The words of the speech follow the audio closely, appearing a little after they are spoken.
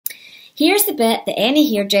Here's the bit that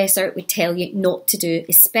any hairdresser would tell you not to do,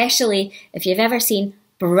 especially if you've ever seen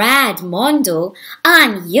Brad Mondo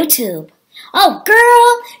on YouTube. Oh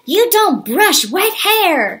girl, you don't brush wet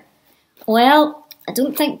hair. Well, I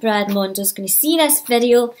don't think Brad Mondo's going to see this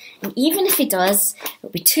video, and even if he does, it'll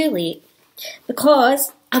be too late,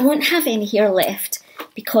 because I won't have any hair left,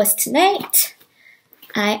 because tonight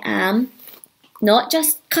I am not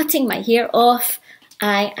just cutting my hair off,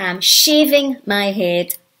 I am shaving my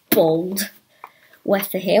head bald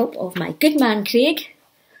with the help of my good man Craig,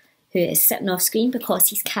 who is sitting off screen because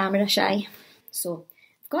he's camera shy. So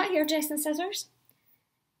I've got hairdressing scissors.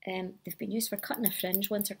 They've been used for cutting a fringe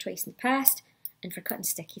once or twice in the past, and for cutting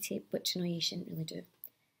sticky tape, which I know you shouldn't really do.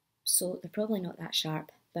 So they're probably not that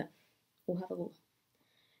sharp, but we'll have a go.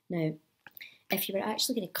 Now, if you were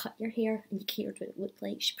actually going to cut your hair and you cared what it looked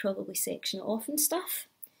like, you should probably section it off and stuff.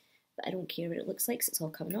 But I don't care what it looks like, so it's all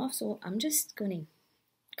coming off. So I'm just going to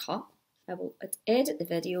cut. I will edit the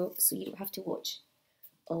video so you don't have to watch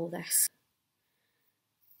all this.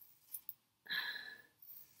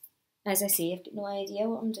 As I say, I've got no idea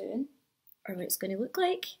what I'm doing or what it's going to look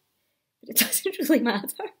like, but it doesn't really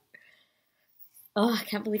matter. Oh, I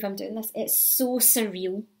can't believe I'm doing this. It's so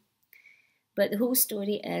surreal. But the whole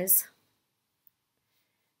story is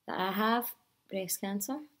that I have breast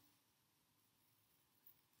cancer,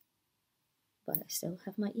 but I still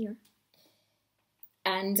have my ear.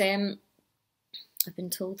 And I've been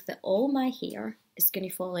told that all my hair is going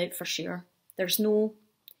to fall out for sure. There's no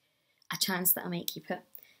a chance that I might keep it.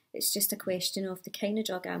 It's just a question of the kind of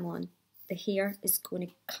drug I'm on. The hair is going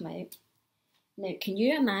to come out. Now, can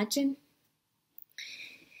you imagine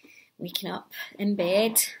waking up in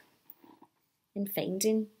bed and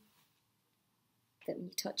finding that when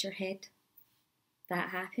you touch your head, that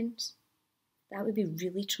happens? That would be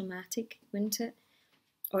really traumatic, wouldn't it?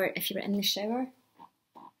 Or if you were in the shower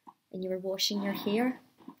and you were washing your hair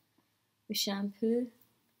with shampoo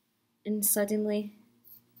and suddenly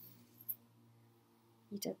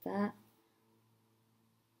you did that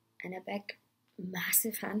and a big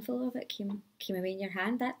massive handful of it came away in your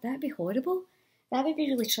hand. That'd be horrible. That would be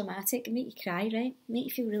really traumatic. It'd make you cry, right? Make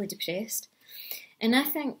you feel really depressed. And I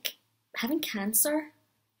think having cancer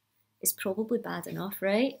is probably bad enough,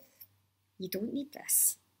 right? You don't need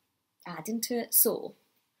this adding to it. So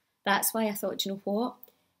that's why I thought, you know what?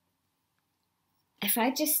 If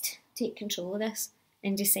I just take control of this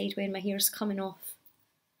and decide when my hair's coming off,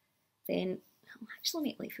 then it'll actually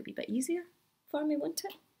make life a wee bit easier for me, won't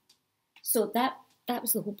it? So that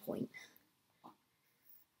was the whole point.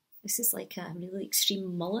 This is like a really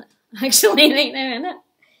extreme mullet, actually, right now, isn't it?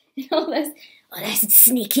 You know, this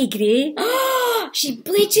sneaky grey. Oh, she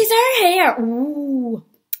bleaches her hair. Ooh,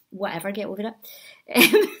 whatever, get over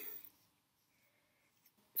it.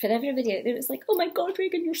 For everybody out there, it's like, oh my God,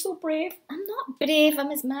 Reaghan, you're so brave. I'm not brave.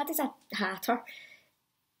 I'm as mad as a hatter.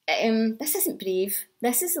 This isn't brave.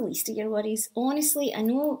 This is the least of your worries. Honestly, I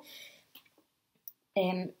know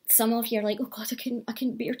some of you are like, oh God, I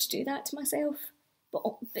couldn't bear to do that to myself.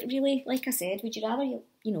 But really, like I said, would you rather, you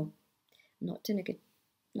know, not doing a good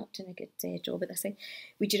job at this thing.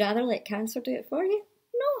 Would you rather let cancer do it for you?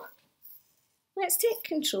 No. Let's take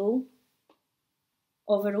control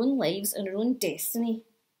of our own lives and our own destiny.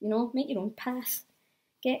 You know, make your own path.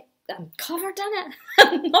 I'm covered in it.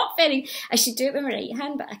 I'm not very. I should do it with my right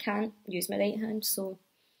hand, but I can't use my right hand, so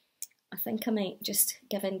I think I might just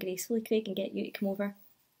give in gracefully, Craig, and get you to come over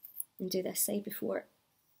and do this side before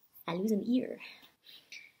I lose an ear.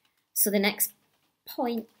 So the next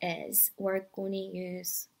point is we're going to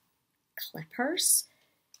use clippers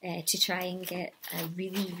to try and get a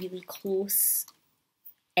really, really close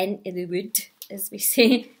into the wood, as we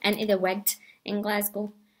say, into the wig in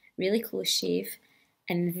Glasgow. Really close shave.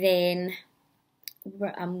 And then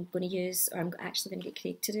I'm actually going to get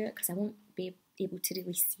Craig to do it because I won't be able to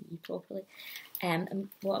really see properly. And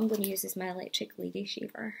what I'm going to use is my electric lady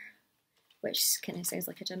shaver, which kind of sounds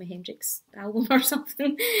like a Jimi Hendrix album or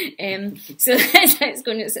something. So that's how it's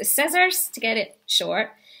going to use scissors to get it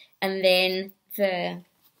short, and then the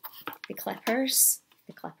clippers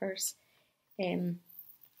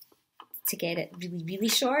to get it really, really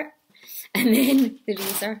short, and then the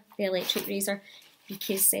razor, the electric razor,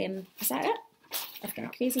 because is that it? I've got a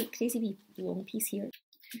crazy wee long piece here.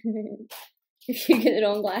 If you get the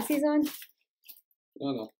wrong glasses on.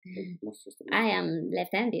 No. I am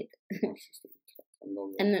left-handed.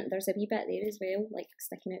 And there's a wee bit there as well, like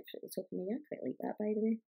sticking out at the top of my ear. I quite like that, by the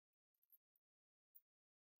way.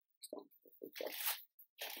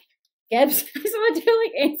 Gibbs. Someone do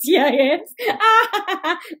like NCIS.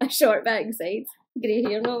 A short back side. Grey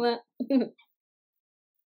hair and all that.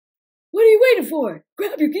 What are you waiting for?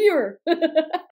 Grab your gear.